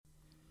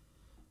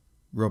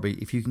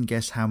Robbie, if you can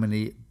guess how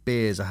many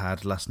beers I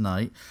had last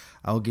night,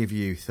 I'll give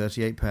you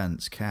 38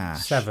 pence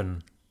cash.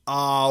 7.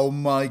 Oh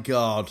my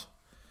God.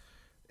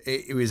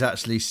 It was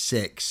actually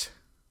 6.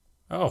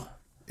 Oh.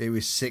 It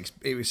was 6.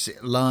 It was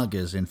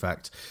lagers, in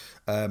fact.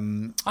 I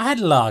had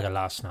lager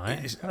last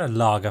night. I had a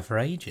lager for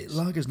ages.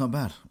 Lager's not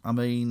bad. I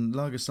mean,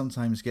 lager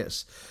sometimes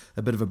gets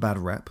a bit of a bad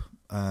rep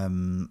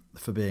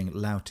for being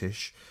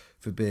loutish,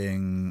 for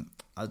being,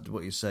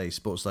 what you say,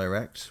 Sports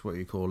Direct, what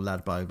you call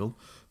Lad Bible.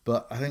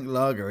 But I think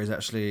lager is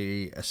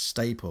actually a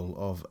staple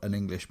of an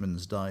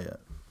Englishman's diet.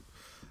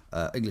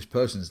 English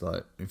person's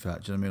diet, in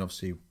fact. Do you know what I mean?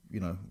 Obviously, you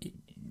know,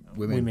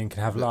 women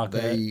can have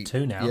lager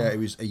too now. Yeah, it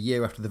was a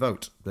year after the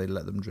vote. They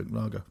let them drink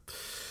lager.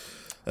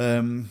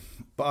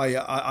 But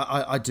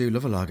I do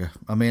love a lager.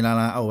 I mean, and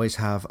I always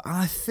have. And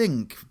I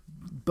think,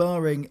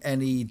 barring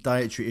any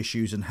dietary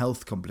issues and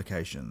health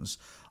complications,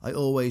 I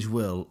always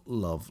will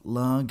love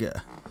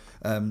lager.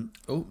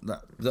 That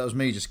was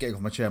me just getting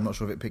off my chair. I'm not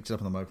sure if it picked it up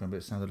on the microphone, but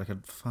it sounded like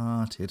I'd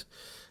farted,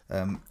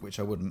 which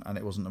I wouldn't, and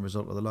it wasn't a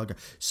result of the lager.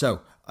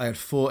 So I had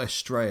 4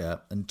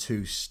 Estrella and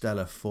 2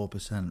 Stella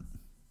 4%.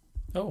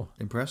 Oh,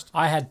 impressed?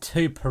 I had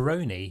 2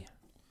 Peroni,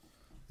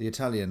 the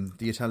Italian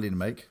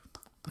make.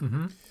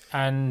 Mm-hmm.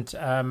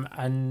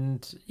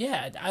 And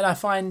yeah, and I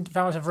found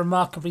myself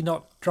remarkably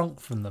not drunk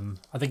from them.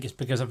 I think it's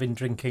because I've been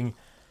drinking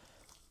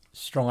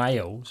strong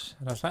ales,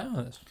 and I was like,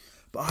 oh, that's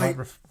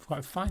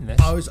quite fine. This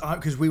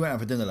because we went out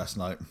for dinner last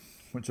night,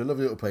 went to a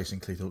lovely little place in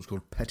Cleethorpes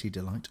called Petty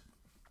Delight,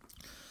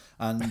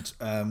 and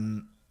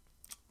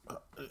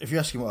if you're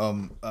asking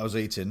what I was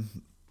eating,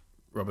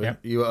 Robert, yep.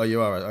 you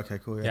are right. Okay,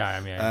 cool. Yeah, I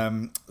am.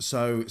 Yeah.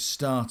 So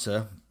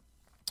starter,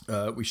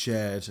 we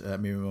shared.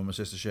 Me and my mum and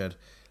sister shared.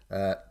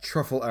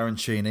 Truffle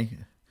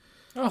arancini.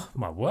 Oh,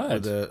 my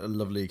word. With a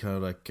lovely kind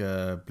of like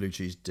blue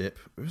cheese dip.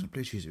 It wasn't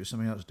blue cheese, it was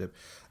something else dip.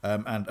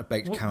 And a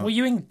baked carrot. Were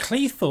you in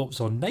Cleethorpes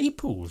or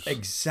Naples?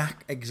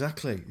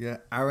 Exactly, yeah.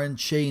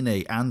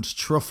 Arancini and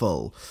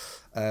truffle.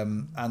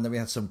 And then we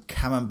had some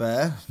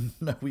camembert.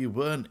 No, we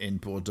weren't in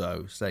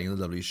Bordeaux, staying in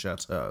the lovely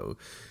chateau.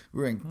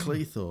 We were in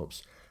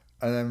Cleethorpes.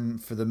 And then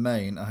for the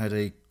main, I had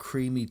a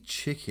creamy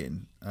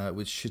chicken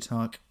with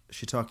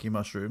shiitake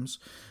mushrooms.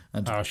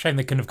 And shame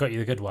they couldn't have got you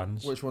the good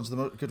ones. Which ones are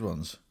the good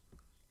ones?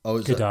 Oh,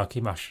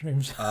 Shiitake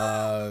mushrooms.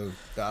 Oh,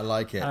 I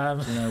like it. You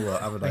know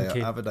what?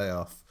 Have a day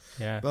off.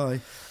 Yeah.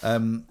 Bye.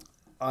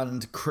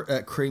 And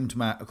creamed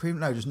mash.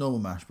 Just normal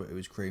mash, but it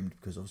was creamed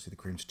because obviously the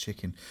cream's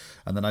chicken.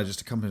 And then I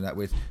just accompanied that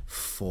with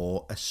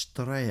 4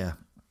 Estrella.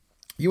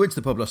 You went to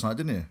the pub last night,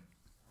 didn't you?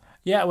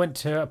 Yeah, I went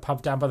to a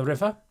pub down by the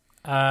river.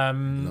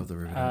 Love the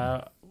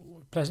river.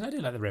 Pleasant. I do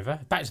like the river.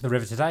 Back to the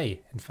river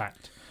today, in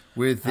fact.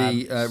 With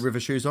the river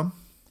shoes on?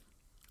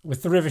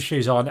 With the river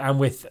shoes on and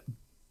with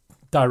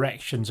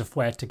directions of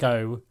where to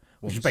go,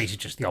 which is basically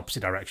just the opposite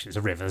direction. It's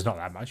a river. There's not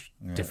that much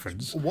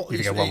difference. You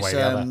can go one way or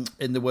the other.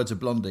 In the words of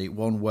Blondie,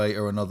 one way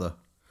or another.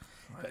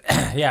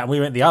 Yeah, we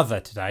went the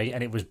other today,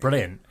 and it was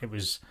brilliant. It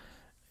was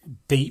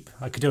deep.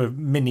 I could do a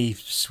mini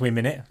swim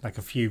in it, like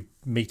a few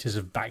meters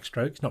of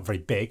backstroke. Not very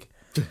big,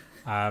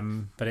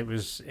 but it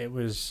was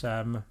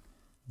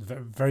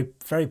very,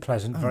 very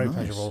pleasant, very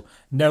pleasurable.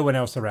 No one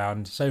else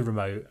around, so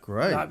remote.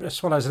 Great.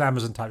 Swallows an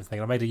Amazon type of thing.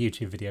 I made a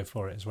YouTube video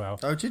for it as well.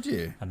 Oh, did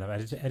you? And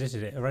I've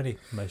edited it already,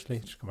 mostly.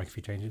 Just got to make a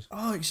few changes.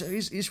 Oh, so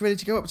it's ready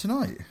to go up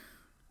tonight?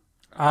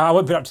 I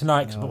won't put it up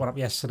tonight because I put one up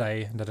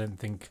yesterday, and I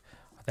think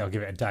I'll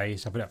give it a day.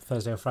 So I'll put it up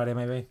Thursday or Friday,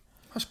 maybe.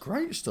 That's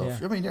great stuff.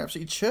 Yeah. I mean, you're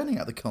absolutely churning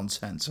out the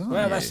content, aren't you?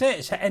 Well, that's it.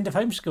 It's the end of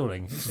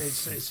homeschooling.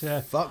 It's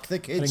fuck the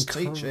kids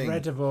teaching.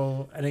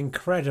 An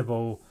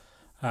incredible...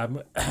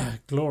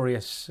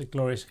 glorious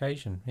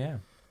occasion, yeah.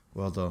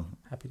 Well done.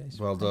 Happy days.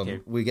 Well done.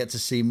 You. We get to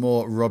see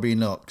more Robbie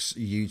Knox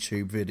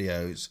YouTube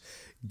videos.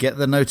 Get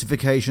the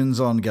notifications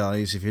on,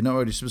 guys. If you're not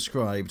already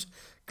subscribed,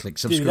 click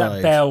subscribe. Do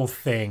that bell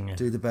thing.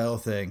 Do the bell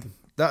thing.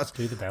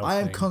 Do the bell I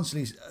am thing.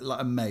 constantly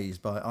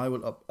amazed by. I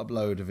will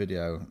upload a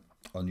video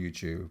on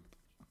YouTube,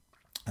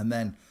 and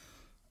then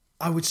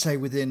I would say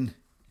within,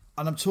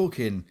 and I'm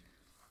talking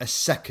a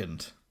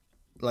second,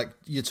 like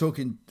you're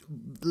talking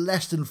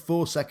less than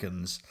 4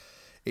 seconds.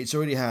 It's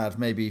already had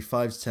maybe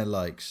 5 to 10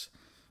 likes,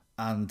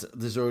 and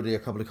there's already a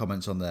couple of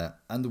comments on there.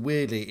 And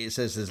weirdly, it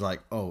says there's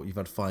like, oh, you've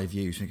had 5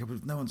 views. And you go,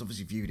 well, no one's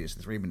obviously viewed it. It's a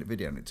 3-minute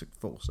video, and it took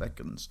 4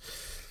 seconds.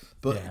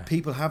 But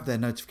people have their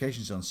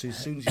notifications on, so as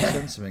soon as you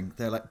send something,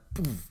 they're like,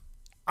 poof,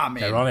 I'm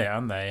in. They're on it,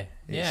 aren't they?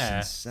 It's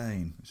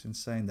insane. It's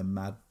insane, the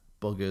mad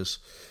buggers.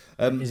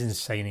 It is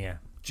insane, yeah.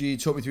 Do you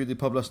talk me through the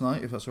pub last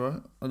night, if that's all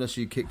right? Unless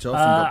you kicked off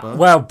and got back.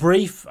 Well,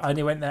 brief. I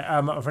only went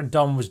there. My friend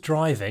Dom was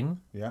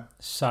driving. Yeah.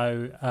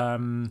 So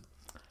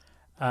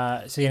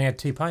he only had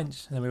 2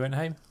 pints, and then we went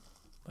home.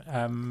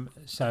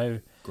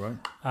 Great.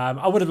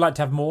 I would have liked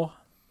to have more,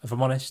 if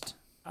I'm honest.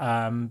 But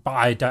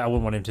I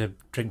wouldn't want him to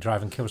drink,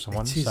 drive, and kill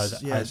someone.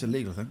 It's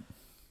illegal, I think.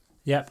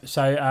 Yep.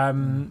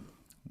 So,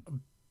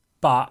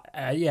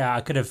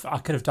 I could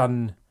have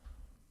done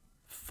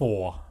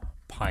 4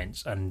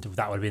 pints, and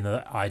that would have been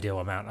the ideal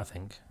amount. I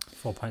think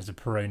 4 pints of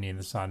Peroni in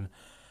the sun.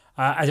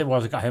 As it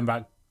was, I got home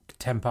about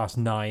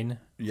 9:10.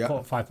 Yeah.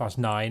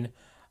 5:09.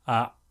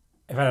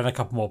 if I'd had a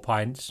couple more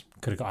pints,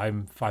 could have got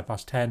home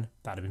 10:05. That'd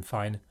have been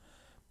fine.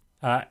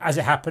 As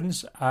it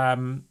happens,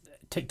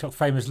 TikTok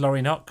famous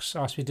Laurie Knox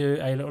asked me to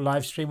do a little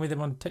live stream with him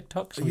on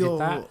TikTok. So we did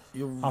that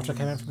after I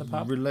came in from the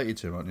pub. Related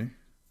to him, aren't you?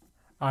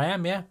 I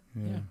am, yeah.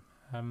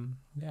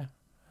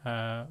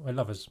 We're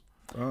lovers.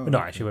 We're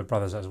not actually, we're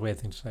brothers. That's a weird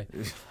thing to say.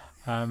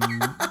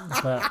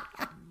 But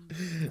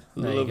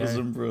lovers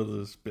and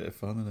brothers, bit of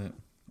fun, isn't it?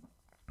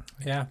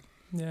 Yeah.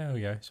 Yeah, there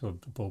we go. It's all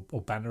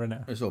banter, in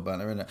it? It's all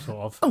banter, isn't it? Sort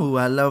of. Oh,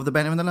 I love the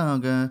banter and the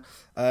lager.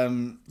 Do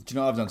you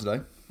know what I've done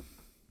today?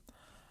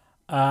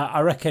 I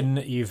reckon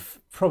you've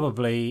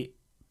probably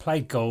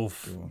played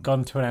golf,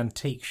 gone to an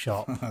antique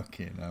shop,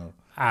 okay, no,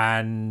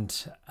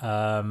 and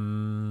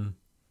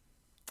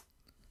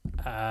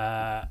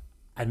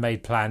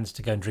made plans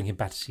to go and drink in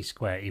Battersea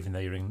Square, even though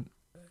you're in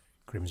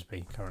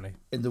Grimsby currently.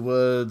 In the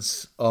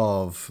words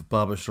of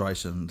Barbra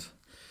Streisand,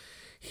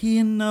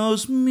 he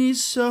knows me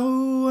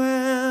so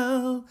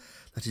well.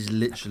 That is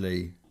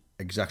literally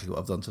exactly what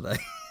I've done today.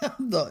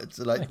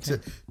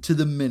 To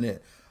the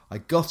minute. I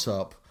got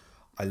up,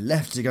 I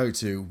left to go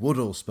to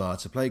Woodall Spa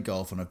to play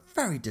golf on a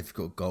very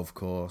difficult golf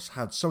course.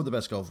 Had some of the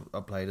best golf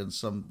I've played and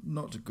some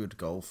not good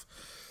golf.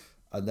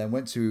 And then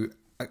went to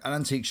an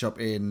antique shop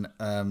in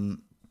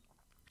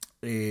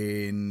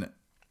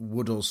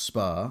Woodall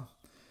Spa,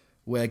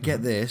 where,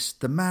 get this,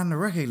 the man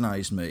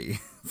recognised me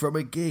from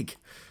a gig.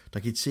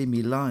 Like, he'd seen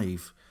me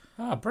live.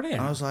 Oh, brilliant.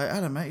 And I was like,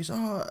 hello, mate. He's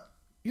like,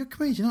 you're a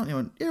comedian, aren't you? I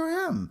went, here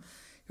I am.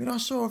 He went, I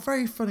saw a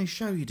very funny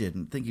show you did,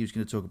 and think he was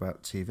going to talk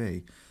about TV.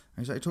 And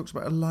he's like, he talks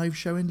about a live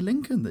show in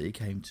Lincoln that he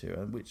came to,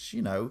 which,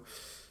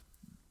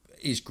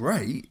 is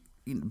great.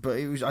 But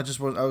it was, I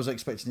was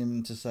expecting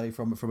him to say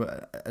from a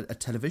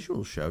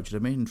televisual show. Do you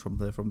know what I mean? From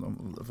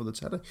the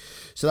telly.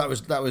 So that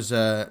was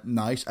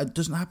nice. It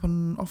doesn't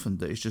happen often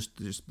that it's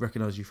just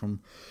recognise you from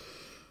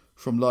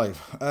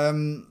live.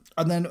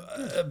 And then,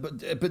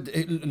 but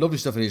lovely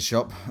stuff in his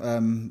shop.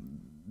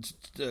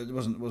 It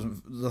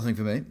wasn't nothing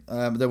for me.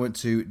 Then went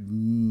to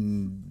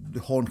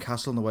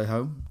Horncastle on the way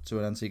home to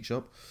an antique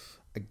shop.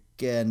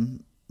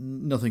 Again,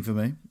 nothing for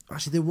me.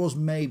 Actually, there was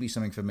maybe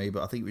something for me,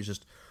 but I think it was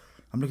just,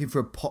 I'm looking for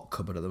a pot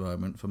cupboard at the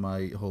moment for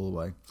my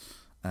hallway.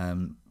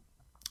 And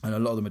a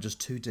lot of them are just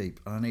too deep.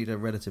 I need a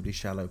relatively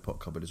shallow pot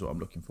cupboard is what I'm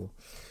looking for.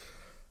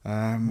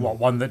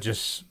 One that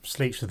just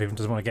sleeps with him and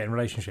doesn't want to get in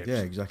relationships? Yeah,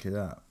 exactly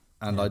that.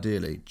 And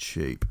ideally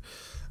cheap.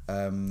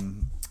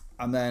 And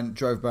then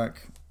drove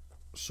back,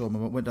 saw my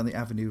mum, went down the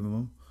avenue with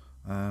my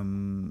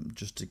mum,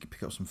 just to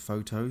pick up some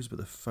photos, but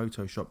the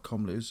Photoshop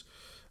Comleys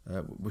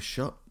was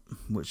shut,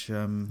 which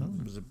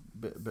was a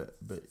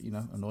bit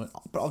annoying.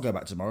 But I'll go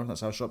back tomorrow.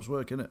 That's how shops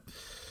work, isn't it?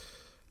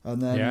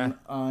 And then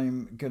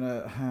I'm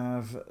gonna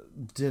have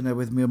dinner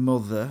with my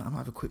mother. I might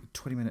have a quick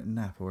 20-minute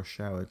nap or a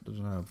shower. I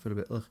don't know. I feel a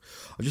bit. Ugh.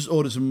 I just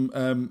ordered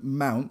some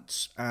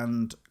mounts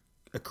and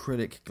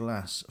acrylic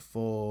glass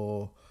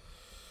for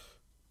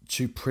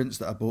 2 prints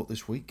that I bought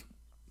this week.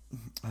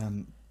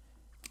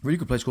 Really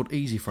good place called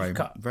Easy Frame.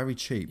 Very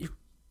cheap. You've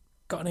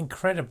got an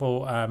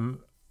incredible,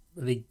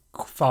 really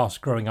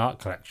fast-growing art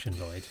collection,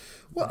 Lloyd.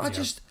 Well, I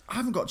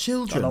haven't got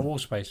children. Got a lot of wall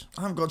space.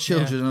 I haven't got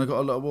children, and I've got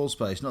a lot of wall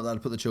space. Not that I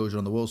put the children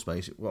on the wall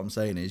space. What I'm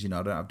saying is, I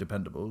don't have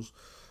dependables.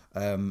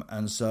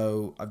 And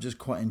so I've just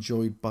quite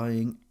enjoyed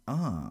buying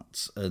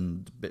art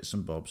and bits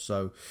and bobs.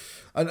 So,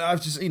 and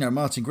I've just,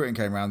 Martin Gritton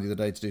came around the other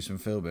day to do some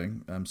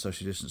filming,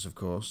 social distance, of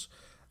course,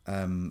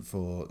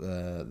 for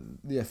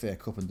the FA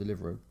Cup and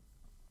Deliveroo.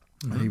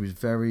 Mm-hmm. And he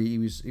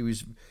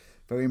was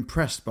very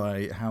impressed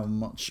by how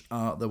much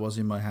art there was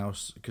in my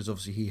house, because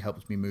obviously he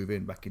helped me move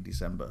in back in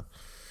December.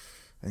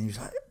 And he was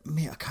like,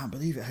 "Mate, I can't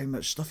believe it, how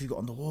much stuff you've got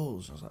on the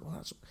walls." I was like,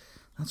 "Well,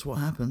 that's what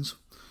happens."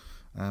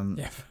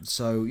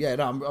 So yeah,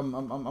 no,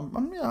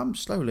 I'm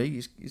slowly.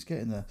 He's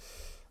getting there.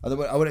 I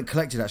went and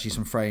collected actually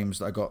some frames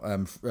that I got,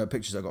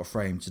 pictures that I got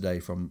framed today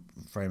from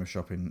Framer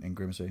Shop in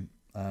Grimsby.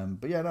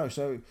 But yeah, no.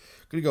 So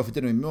gonna go for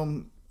dinner with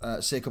Mum,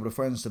 see a couple of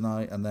friends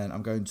tonight, and then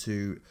I'm going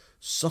to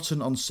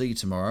Sutton-on-Sea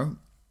tomorrow,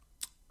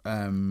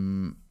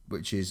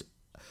 which is,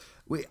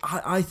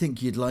 I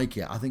think you'd like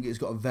it. I think it's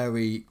got a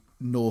very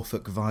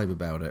Norfolk vibe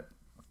about it.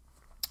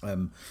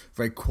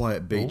 Very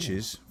quiet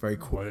beaches. Very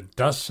quiet. Well, it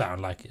does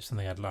sound like it's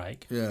something I'd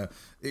like. Yeah,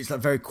 it's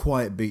like very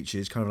quiet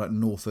beaches, kind of like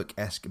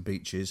Norfolk-esque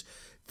beaches.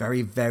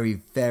 Very, very,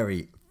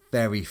 very,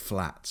 very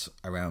flat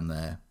around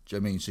there. Do you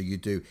know what I mean? So you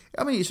do.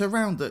 I mean, it's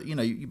around the.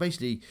 You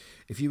basically,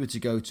 if you were to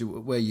go to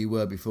where you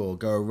were before,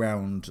 go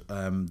around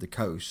the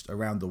coast,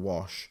 around the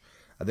Wash,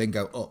 and then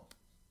go up,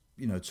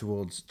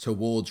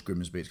 towards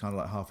Grimsby. It's kind of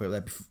like halfway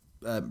up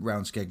there,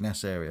 around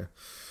Skegness area.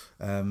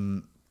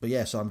 But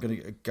yeah, so I'm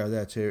going to go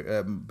there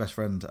too. Best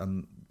friend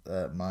and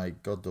my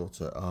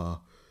goddaughter are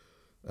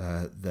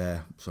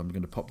there, so I'm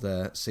going to pop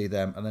there, see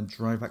them, and then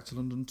drive back to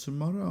London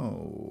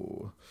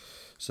tomorrow.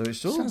 So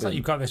it's all sounds like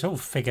you've got this all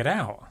figured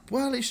out.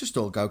 Well, it's just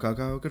all go. Gotta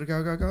go. Do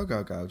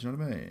you know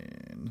what I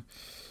mean?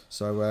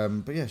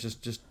 So, but yeah, it's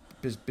just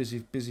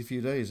busy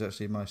few days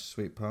actually. My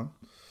sweet pal.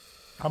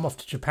 I'm off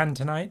to Japan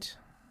tonight.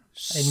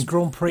 In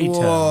Grand Prix terms.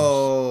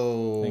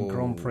 Whoa! In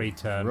Grand Prix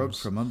terms. Rug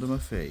from under my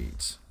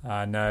feet.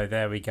 No,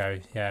 there we go.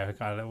 Yeah, we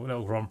got a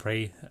little Grand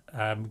Prix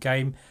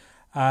game.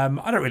 I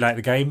don't really like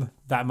the game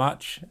that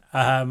much.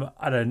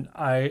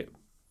 I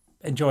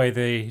enjoy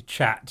the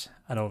chat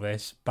and all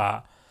this,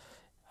 but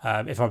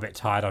if I'm a bit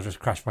tired, I'll just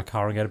crash my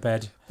car and go to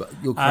bed. But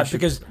you'll crash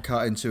because your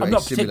car into I'm a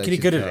not particularly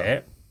good car. at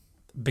it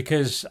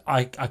because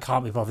I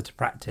can't be bothered to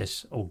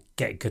practice or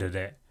get good at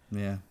it.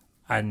 Yeah.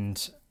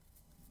 And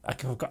I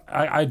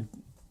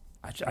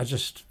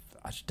just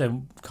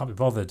can't be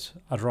bothered.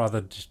 I'd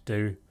rather just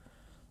do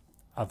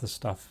other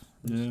stuff.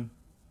 Yeah.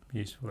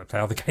 Useful to play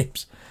other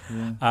games.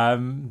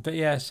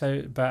 Yeah.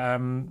 So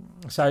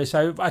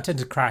I tend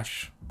to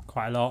crash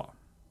quite a lot.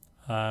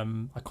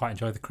 I quite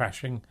enjoy the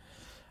crashing.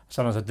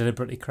 Sometimes I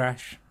deliberately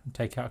crash and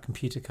take out a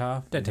computer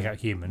car. Don't take out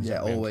humans.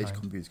 Yeah, always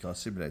computer car,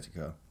 simulator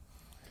car.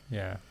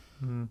 Yeah.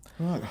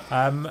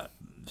 Right.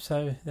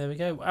 So there we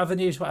go. Other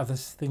news, what other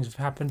things have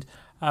happened?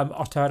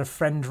 Otto had a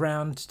friend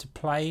round to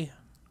play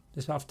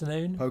this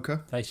afternoon.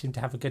 Poker? They seem to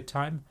have a good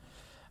time.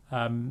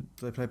 Do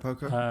they play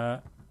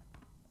poker?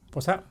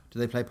 What's that? Do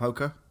they play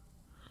poker?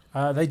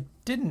 They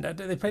didn't.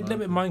 They played a little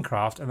bit of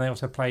Minecraft, and they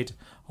also played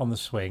on the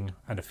swing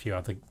and a few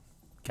other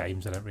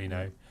games I don't really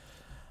know.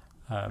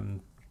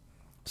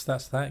 So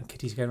that's that.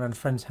 Kitty's going around a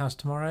friend's house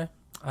tomorrow.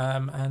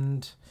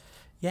 And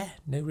yeah,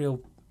 no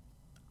real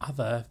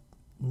other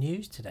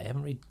news today. I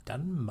haven't really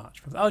done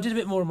much. I did a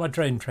bit more of my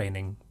drone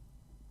training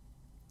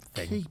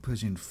thing. Keep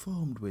us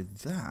informed with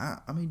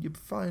that. I mean, you're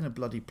flying a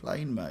bloody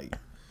plane, mate.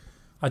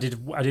 I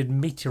did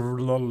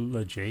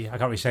meteorology. I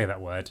can't really say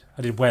that word.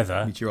 I did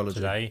weather Meteorology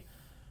today.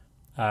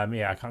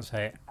 I can't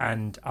say it.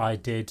 And I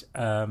did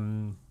a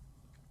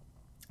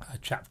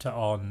chapter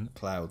on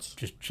clouds,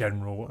 just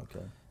general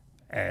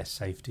air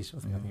safety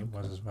sort of thing. I think it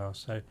was as well.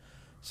 So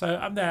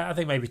I'm there. I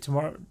think maybe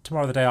tomorrow,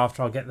 the day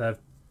after, I'll get the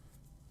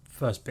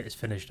first bits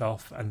finished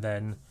off, and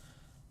then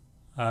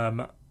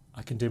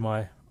I can do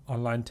my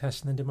online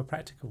test and then do my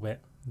practical bit,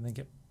 and then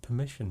get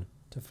permission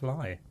to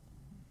fly.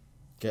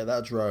 Get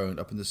that drone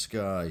up in the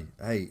sky.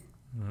 Hey,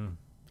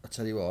 I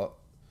tell you what,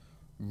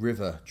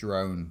 river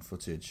drone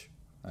footage,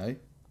 eh?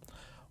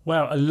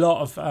 Well, a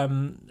lot of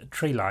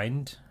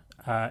tree-lined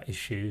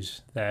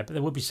issues there, but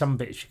there would be some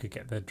bits you could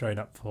get the drone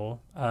up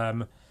for.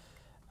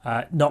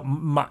 Not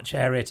much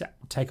area to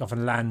take off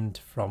and land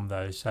from,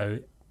 though, so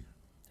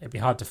it'd be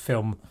hard to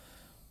film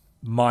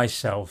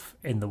myself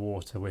in the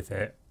water with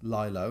it.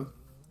 Lilo.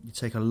 You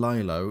take a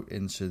Lilo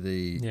into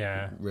the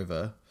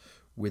river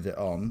with it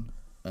on,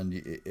 and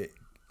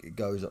it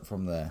goes up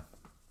from there.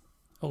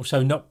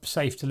 Also, not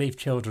safe to leave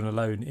children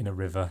alone in a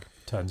river,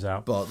 turns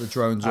out. But the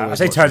drone's always...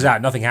 I say turns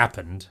out, nothing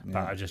happened,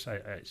 but it's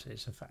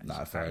a fact.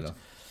 No, fair enough.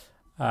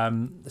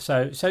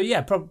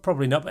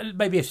 Probably not. But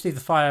maybe if Steve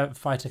the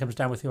firefighter comes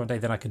down with you one day,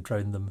 then I can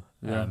drone them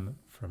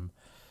from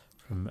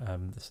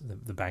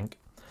the bank.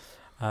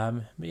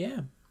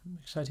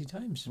 Exciting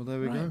times. Well, there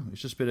we go.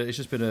 It's just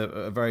been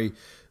a very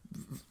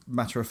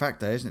matter of fact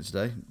day, isn't it?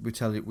 Today we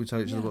tell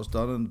each other what's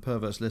done, and the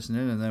perverts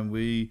listening, and then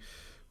we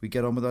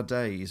get on with our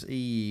days,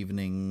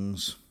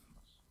 evenings.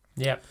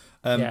 Yep.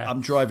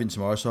 I'm driving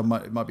tomorrow, so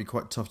it might be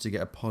quite tough to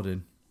get a pod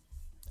in.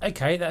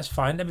 Okay, that's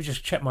fine. Let me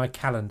just check my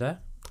calendar.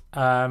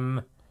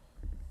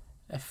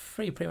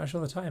 Free pretty much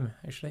all the time,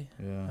 actually.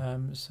 Yeah.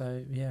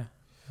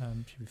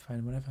 Should be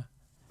fine whenever.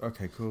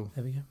 Okay, cool.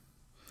 There we go.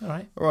 All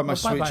right, my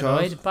sweet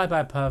child. Bye,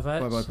 pervert.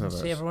 Bye, pervert.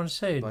 See everyone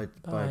soon. Bye,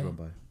 everyone.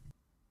 Bye.